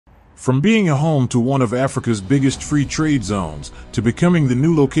From being a home to one of Africa's biggest free trade zones, to becoming the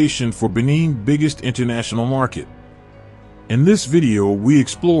new location for Benin's biggest international market. In this video, we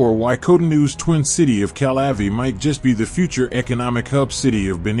explore why Cotonou's twin city of Calavi might just be the future economic hub city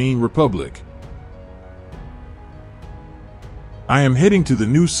of Benin Republic. I am heading to the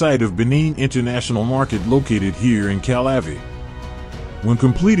new site of Benin International Market located here in Calavi. When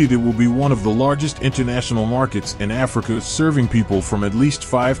completed, it will be one of the largest international markets in Africa, serving people from at least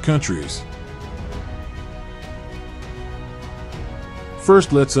 5 countries.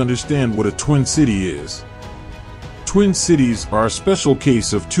 First, let's understand what a twin city is. Twin cities are a special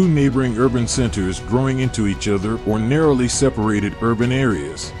case of two neighboring urban centers growing into each other or narrowly separated urban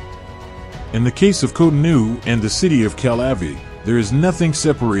areas. In the case of Cotonou and the city of Calavi, there is nothing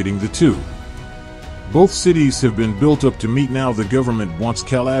separating the two. Both cities have been built up to meet. Now the government wants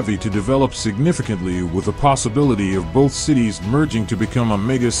Calavi to develop significantly, with the possibility of both cities merging to become a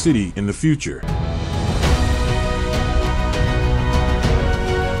mega city in the future.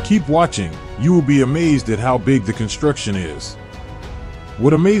 Keep watching, you will be amazed at how big the construction is.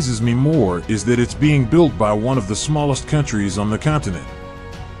 What amazes me more is that it's being built by one of the smallest countries on the continent.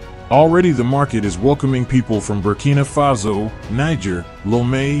 Already the market is welcoming people from Burkina Faso, Niger,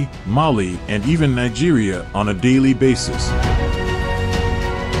 Lomé, Mali, and even Nigeria on a daily basis.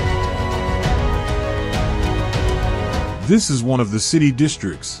 This is one of the city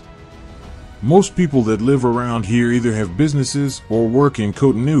districts. Most people that live around here either have businesses or work in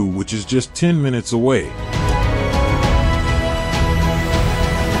Cotonou, which is just 10 minutes away.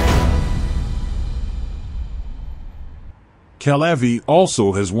 Calavi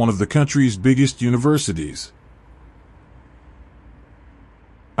also has one of the country's biggest universities.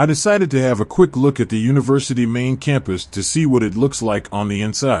 I decided to have a quick look at the university main campus to see what it looks like on the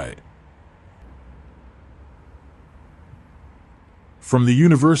inside. From the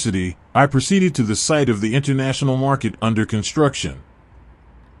university, I proceeded to the site of the international market under construction.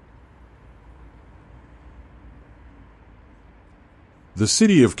 The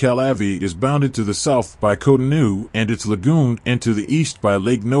city of Calavi is bounded to the south by Cotonou and its lagoon, and to the east by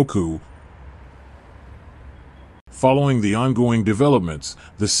Lake Noku. Following the ongoing developments,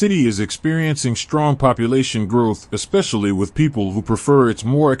 the city is experiencing strong population growth, especially with people who prefer its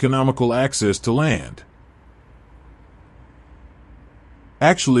more economical access to land.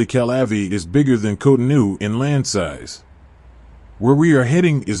 Actually, Calavi is bigger than Cotonou in land size. Where we are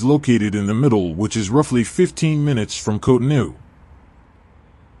heading is located in the middle, which is roughly 15 minutes from Cotonou.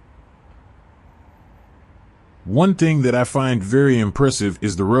 One thing that I find very impressive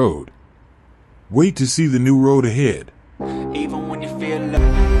is the road. Wait to see the new road ahead. Even when you feel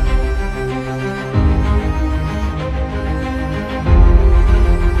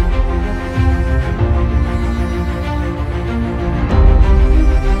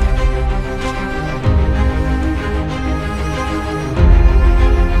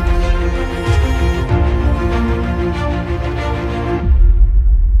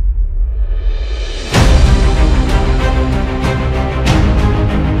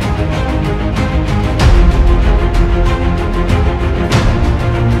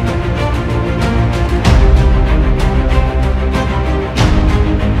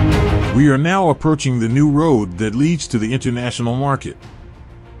We are now approaching the new road that leads to the international market.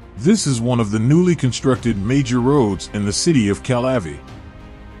 This is one of the newly constructed major roads in the city of Calavi.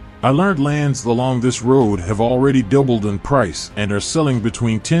 I learned lands along this road have already doubled in price and are selling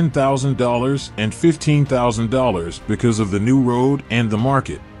between $10,000 and $15,000 because of the new road and the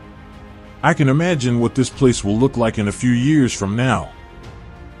market. I can imagine what this place will look like in a few years from now.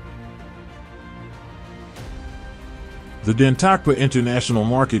 The Dentakpa International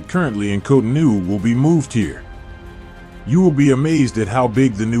Market currently in Cotonou will be moved here. You will be amazed at how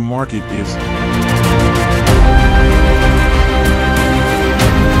big the new market is.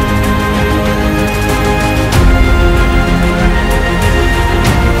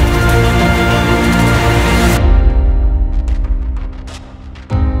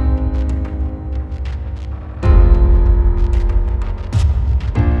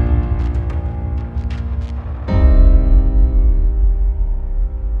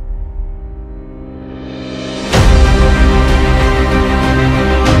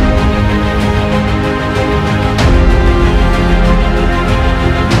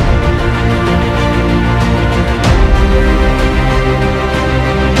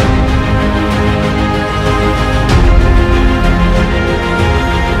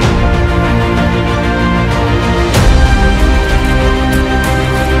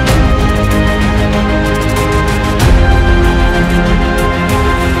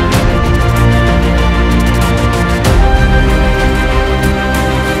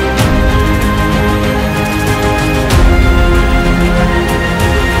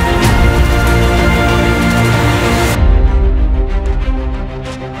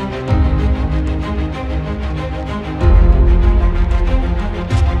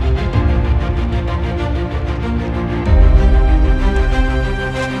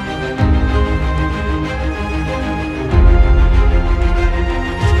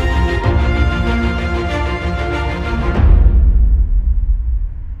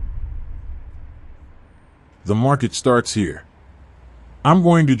 The market starts here. I'm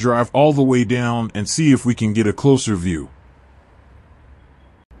going to drive all the way down and see if we can get a closer view.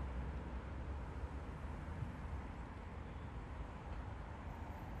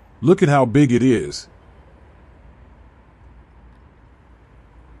 Look at how big it is.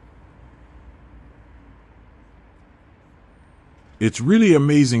 It's really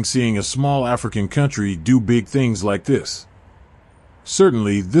amazing seeing a small African country do big things like this.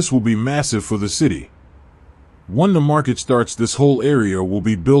 Certainly, this will be massive for the city. When the market starts, this whole area will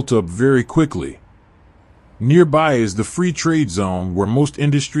be built up very quickly. Nearby is the free trade zone where most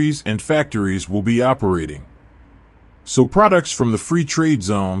industries and factories will be operating. So products from the free trade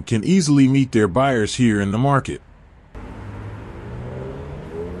zone can easily meet their buyers here in the market.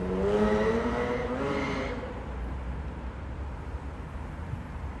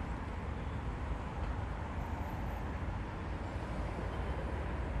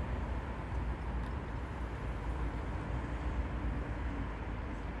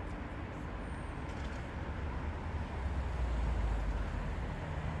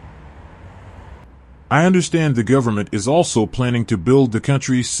 I understand the government is also planning to build the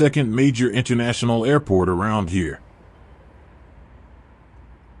country's second major international airport around here.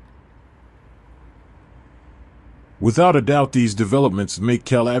 Without a doubt, these developments make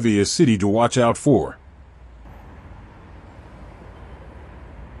Calavi a city to watch out for.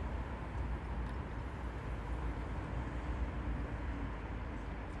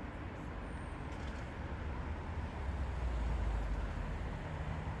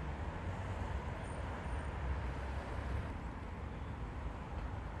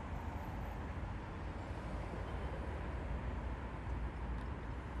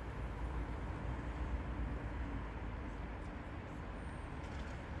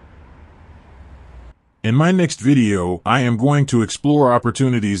 In my next video, I am going to explore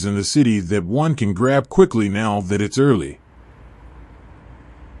opportunities in the city that one can grab quickly now that it's early.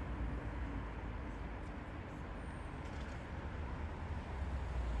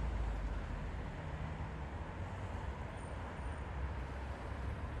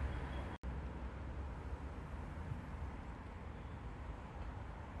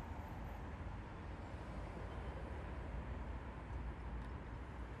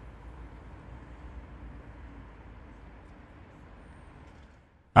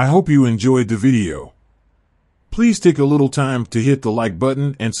 I hope you enjoyed the video. Please take a little time to hit the like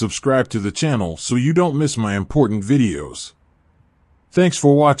button and subscribe to the channel so you don't miss my important videos. Thanks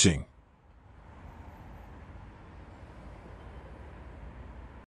for watching.